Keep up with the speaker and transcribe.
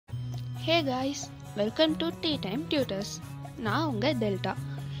Hey guys, welcome to Teatimetutors. நான் உங்க delta.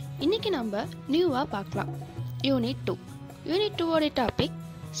 இன்னைக்கு நம்ம நியூவா பார்க்கலாம். யூனிட் 2. யூனிட் 2 ஓட டாபிக்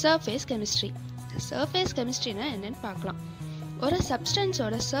சர்ஃபேஸ் கெமிஸ்ட்ரி. சர்ஃபேஸ் கெமிஸ்ட்ரினா என்னன்னு பார்க்கலாம். ஒரு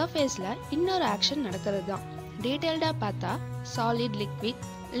சப்ஸ்டன்ஸோட சர்ஃபேஸ்ல இன்னொரு ஆக்ஷன் நடக்கிறது தான். டீடைல்டா பார்த்தா சாலிட்,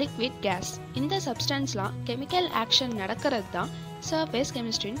 லிக்விட், கேஸ் இந்த சப்ஸ்டன்ஸ்லாம் கெமிக்கல் ஆக்ஷன் நடக்கிறது தான் சர்ஃபேஸ்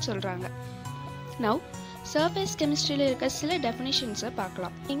கெமிஸ்ட்ரின்னு சொல்றாங்க. நவ் சர்ஃபேஸ் கெமிஸ்ட்ரியில் இருக்க சில டெஃபினிஷன்ஸை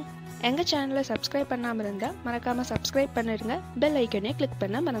பார்க்கலாம். எங்கள் சேனலை சப்ஸ்கிரைப் பண்ணாமல் இருந்தால் மறக்காமல் சப்ஸ்கிரைப் பண்ணிடுங்க. பெல் ஐக்கனே கிளிக்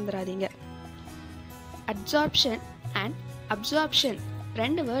பண்ண மறந்துடாதீங்க. அட்சார்ப்ஷன் அண்ட் அப்சார்ப்ஷன்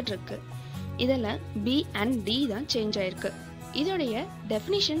ரெண்டு வேர்ட் இருக்கு. இதில் பி அண்ட் டி தான் சேஞ்ச் ஆயிருக்கு. இதோடைய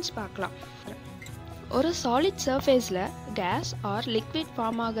டெஃபினிஷன்ஸ் பார்க்கலாம். ஒரு சாலிட் சர்ஃபேஸில் கேஸ் ஆர் லிக்விட்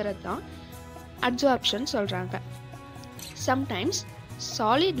ஃபார்ம் ஆகிறது தான் அட்சார்ப்ஷன் சொல்கிறாங்க. சம்டைம்ஸ்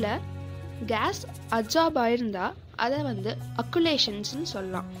சாலிடில் கேஸ் அப்சார்ப் ஆயிருந்தா அதை அக்குலேஷன்ஸ்னு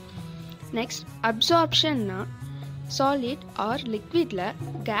சொல்லலாம். Next அப்சார்ப்ஷன்னா solid R லிக்விடில்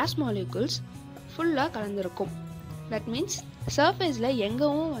case molecules ஃபுல்லாக கலந்துருக்கும். தட் மீன்ஸ் சர்ஃபேஸில்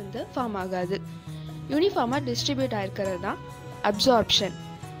எங்கவும் ஃபார்ம் ஆகாது, யூனிஃபார்மாக டிஸ்ட்ரிபியூட் ஆகிருக்கிறது தான் அப்சார்ப்ஷன்.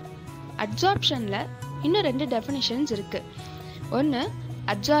 அட்சார்ப்ஷனில் இன்னும் ரெண்டு டெஃபினிஷன்ஸ் இருக்குது. ஒன்று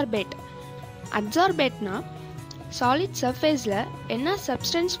அட்சார்பேட். அட்சார்பேட்னா சாலிட் சர்ஃபேஸில் என்ன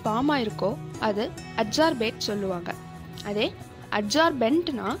சப்ஸ்டன்ஸ் ஃபார்ம் ஆயிருக்கோ அது அட்சார்பேட் சொல்லுவாங்க. அதே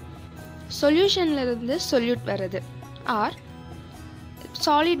அட்சார்பென்ட்னா சொல்யூஷன்லேருந்து சொல்யூட் வருது ஆர்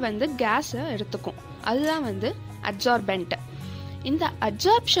சாலிட் கேஸை எடுத்துக்கும், அதுதான் அட்சார்பென்ட். இந்த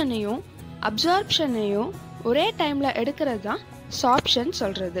அட்சார்ப்ஷனையும் அப்சார்ப்ஷனையும் ஒரே டைமில் எடுக்கிறது தான் சார்ப்ஷன்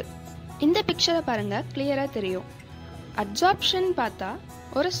சொல்கிறது. இந்த பிக்சரை பாருங்கள், கிளியராக தெரியும். அட்சார்ப்ஷன் பார்த்தா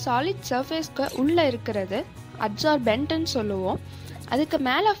ஒரு சாலிட் சர்ஃபேஸ்க்கு உள்ளே இருக்கிறது அட்சார்பென்ட்னு சொல்லுவோம். அதுக்கு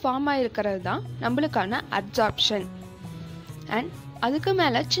மேலே ஃபார்ம் ஆகிருக்கிறது தான் நம்மளுக்கான அட்சார்ப்ஷன். அண்ட் அதுக்கு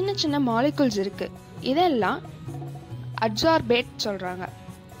மேலே சின்ன சின்ன மாலிகுல்ஸ் இருக்குது, இதெல்லாம் அட்சார்பேட் சொல்கிறாங்க.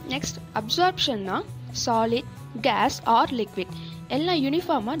 Next அப்சார்ப்ஷன்னா solid, case R liquid எல்லாம்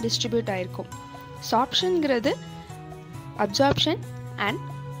யூனிஃபார்மாக டிஸ்ட்ரிபியூட் ஆகிருக்கும். சார்ப்ஷன்கிறது அப்சார்ப்ஷன் அண்ட்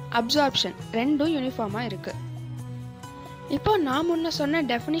அப்சார்ப்ஷன் ரெண்டும் யூனிஃபார்மாக இருக்குது. இப்போ நான் முன்ன சொன்ன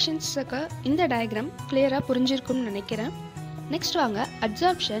டெஃபினிஷன்ஸுக்கு இந்த டயக்ராம் கிளியராக புரிஞ்சிருக்கும்னு நினைக்கிறேன். நெக்ஸ்ட் வாங்க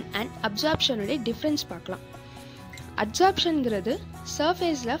அட்சார்ப்ஷன் அண்ட் அப்சார்ப்ஷனுடைய டிஃப்ரென்ஸ் பார்க்கலாம். அட்சார்ப்ஷன்கிறது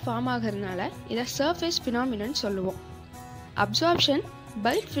சர்ஃபேஸில் ஃபார்ம் ஆகிறதுனால இதை சர்ஃபேஸ் ஃபினாமினன் சொல்லுவோம். அப்சார்ப்ஷன்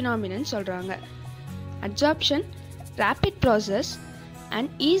பல்க் ஃபினாமினன் சொல்கிறாங்க. அட்சார்ப்ஷன் ரேபிட் ப்ராசஸ் அண்ட்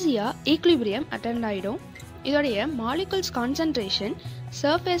ஈஸியாக ஈக்லிபிரியம் அட்டெண்ட் ஆகிடும். இதோடைய மாலிகுல்ஸ் கான்சன்ட்ரேஷன்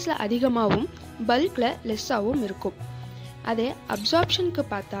சர்ஃபேஸில் அதிகமாகவும் பல்கில் லெஸ்ஸாகவும் இருக்கும். அதே அப்சார்ப்ஷனுக்கு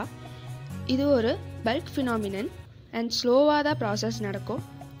பார்த்தா இது ஒரு பல்க் ஃபினாமினன் அண்ட் ஸ்லோவாக தான் ப்ராசஸ் நடக்கும்.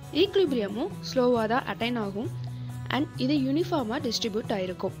 ஈக்லிபிரியமும் ஸ்லோவாக தான் அட்டைன் ஆகும் அண்ட் இது யூனிஃபார்மாக டிஸ்ட்ரிபியூட்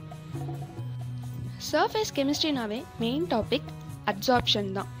ஆகிருக்கும். சர்ஃபேஸ் கெமிஸ்ட்ரினாவே மெயின் டாபிக் அட்சார்ப்ஷன்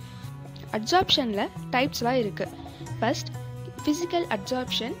தான். அட்சார்ப்ஷனில் டைப்ஸ்லாம் இருக்குது. First physical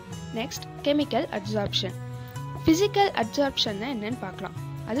adsorption, next chemical adsorption. Physical அட்சார்ப்ஷன்னா என்னன்னு பார்க்கலாம்.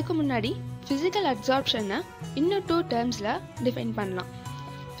 அதுக்கு முன்னாடி ஃபிசிக்கல் அட்சார்ப்ஷனை இன்னும் 2 டேர்ம்ஸில் டிஃபைன் பண்ணலாம்.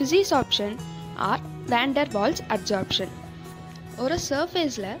 ஃபிசிசார்ப்ஷன் ஆர் வேண்டர் வால்ஸ் அட்சார்ப்ஷன். ஒரு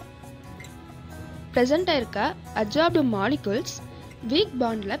சர்ஃபேஸில் ப்ரெசென்ட் ஆயிருக்க அட்சார்ப்டு மாலிகுல்ஸ் வீக்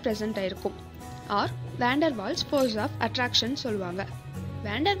பாண்டில் ப்ரெசென்ட் ஆயிருக்கும் R wander Waals force of attraction சொல்லுவாங்க.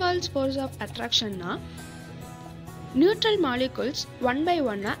 Wander Waals force of அட்ராக்ஷன்னா neutral molecules 1 by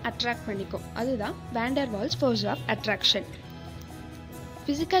 1 attract பண்ணிக்கும், அதுதான் wander Waals force of attraction.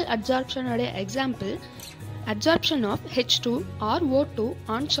 Physical அட்சார்ப்ஷனோட example adsorption of H2 R O2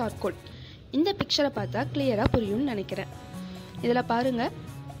 on charcoal. இந்த பிக்சரை பார்த்தா கிளியராக புரியும்னு நினைக்கிறேன். இதில் பாருங்கள்,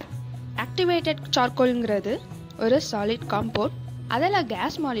 ஆக்டிவேட்டட் சார்கோல்ங்கிறது ஒரு சாலிட் காம்பவுண்ட், அதில்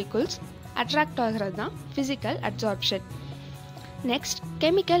கேஸ் மாலிகுல்ஸ் அட்ராக்ட் ஆகிறது தான் physical adsorption. Next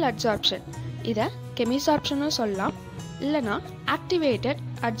chemical adsorption. இதை கெமிசார்ப்ஷனும் சொல்லலாம், இல்லைனா ஆக்டிவேட்டட்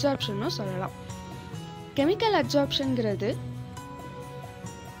அட்சார்ப்ஷனும் சொல்லலாம். கெமிக்கல் அட்சார்ப்ஷன்கிறது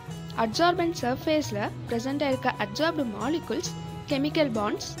அட்சார்பன்ட் சர்ஃபேஸில் ப்ரெசென்ட்டாக இருக்க அட்சார்ப்டு molecules chemical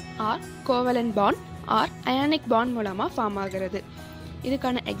bonds R covalent bond R ionic bond மூலமாக ஃபார்ம் ஆகிறது.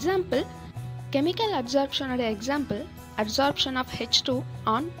 இதுக்கான example chemical அட்சார்ப்ஷனோட example adsorption of H2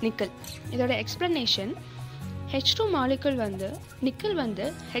 on nickel. இதோட explanation H2 molecule nickel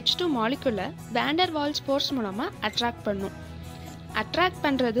H2 மாலிகுலை wander Waals force மூலமாக அட்ராக்ட் பண்ணும். அட்ராக்ட்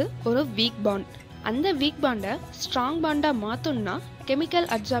பண்ணுறது ஒரு வீக் பாண்ட். அந்த வீக் பாண்டை ஸ்ட்ராங் பாண்டாக மாற்றணும்னா கெமிக்கல்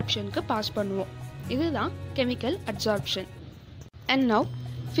அட்சார்ப்ஷனுக்கு பாஸ் பண்ணுவோம். இதுதான் chemical adsorption. And now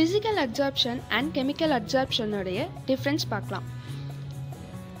physical adsorption and chemical அட்சார்ப்ஷனுடைய difference பார்க்கலாம்.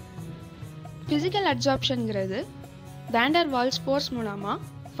 Physical அட்சார்ப்ஷன்கிறது wander Waals force மூலமாக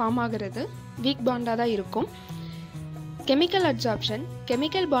ஃபார்ம் ஆகிறது வீக் பாண்டாக தான் இருக்கும். Chemical adsorption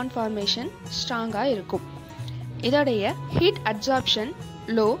chemical bond formation ஸ்ட்ராங்காக இருக்கும். இதோடைய heat adsorption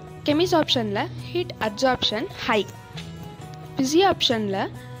low, கெமிசார்ப்ஷனில் heat adsorption high. ஃபிசியாப்ஷனில்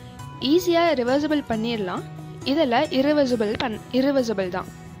ஈஸியாக ரிவர்சிபிள் பண்ணிடலாம், இதில் irreversible தான்.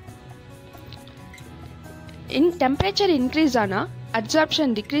 டெம்பரேச்சர் இன்க்ரீஸ் ஆனால்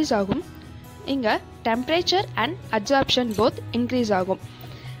அட்சார்ப்ஷன் டிக்ரீஸ் ஆகும். இங்கே temperature and adsorption both increase ஆகும்.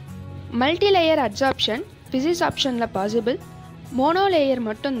 Multi layer adsorption ஃபிசிசார்ப்ஷனில் possible, mono layer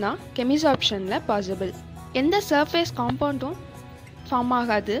மட்டும்தான் கெமிசார்ப்ஷனில் பாசிபிள். எந்த சர்ஃபேஸ் காம்பவுண்டும் ஃபார்ம்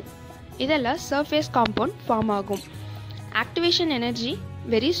ஆகாது, இதில் சர்ஃபேஸ் காம்பவுண்ட் ஃபார்ம் ஆகும். Activation energy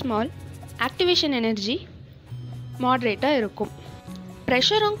very small, activation energy மாட்ரேட்டாக இருக்கும்.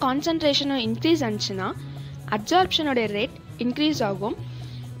 ப்ரெஷரும் கான்சன்ட்ரேஷனும் இன்க்ரீஸ் ஆச்சுன்னா அட்சார்ப்ஷனோட ரேட் இன்க்ரீஸ் ஆகும்.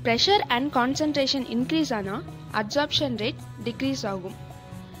 ப்ரெஷர் அண்ட் கான்சன்ட்ரேஷன் இன்க்ரீஸ் ஆனால் அட்சார்ப்ஷன் ரேட் டிக்ரீஸ் ஆகும்.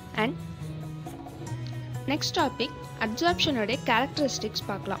 அண்ட் நெக்ஸ்ட் டாபிக் அட்சார்ப்ஷனோட கேரக்டரிஸ்டிக்ஸ்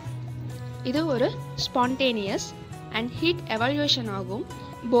பார்க்கலாம். இது ஒரு ஸ்பான்டேனியஸ் அண்ட் ஹீட் எவால்யூஷன் ஆகும்.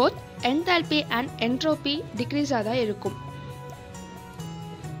 போத் என்தால்பி அண்ட் என்ட்ரோபி டிக்ரீஸாக தான் இருக்கும்.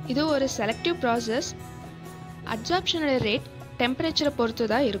 இது ஒரு செலக்டிவ் ப்ராசஸ். அட்சார்ப்ஷனோட ரேட் டெம்பரேச்சரை பொறுத்து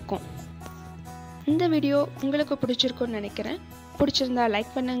தான் இருக்கும். இந்த வீடியோ உங்களுக்கு பிடிச்சிருக்குன்னு நினைக்கிறேன். பிடிச்சிருந்தா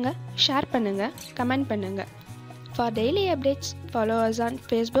லைக் பண்ணுங்கள், ஷேர் பண்ணுங்கள், கமெண்ட் பண்ணுங்கள். For daily updates follow us on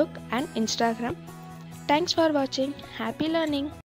Facebook and Instagram. Thanks for watching. Happy learning.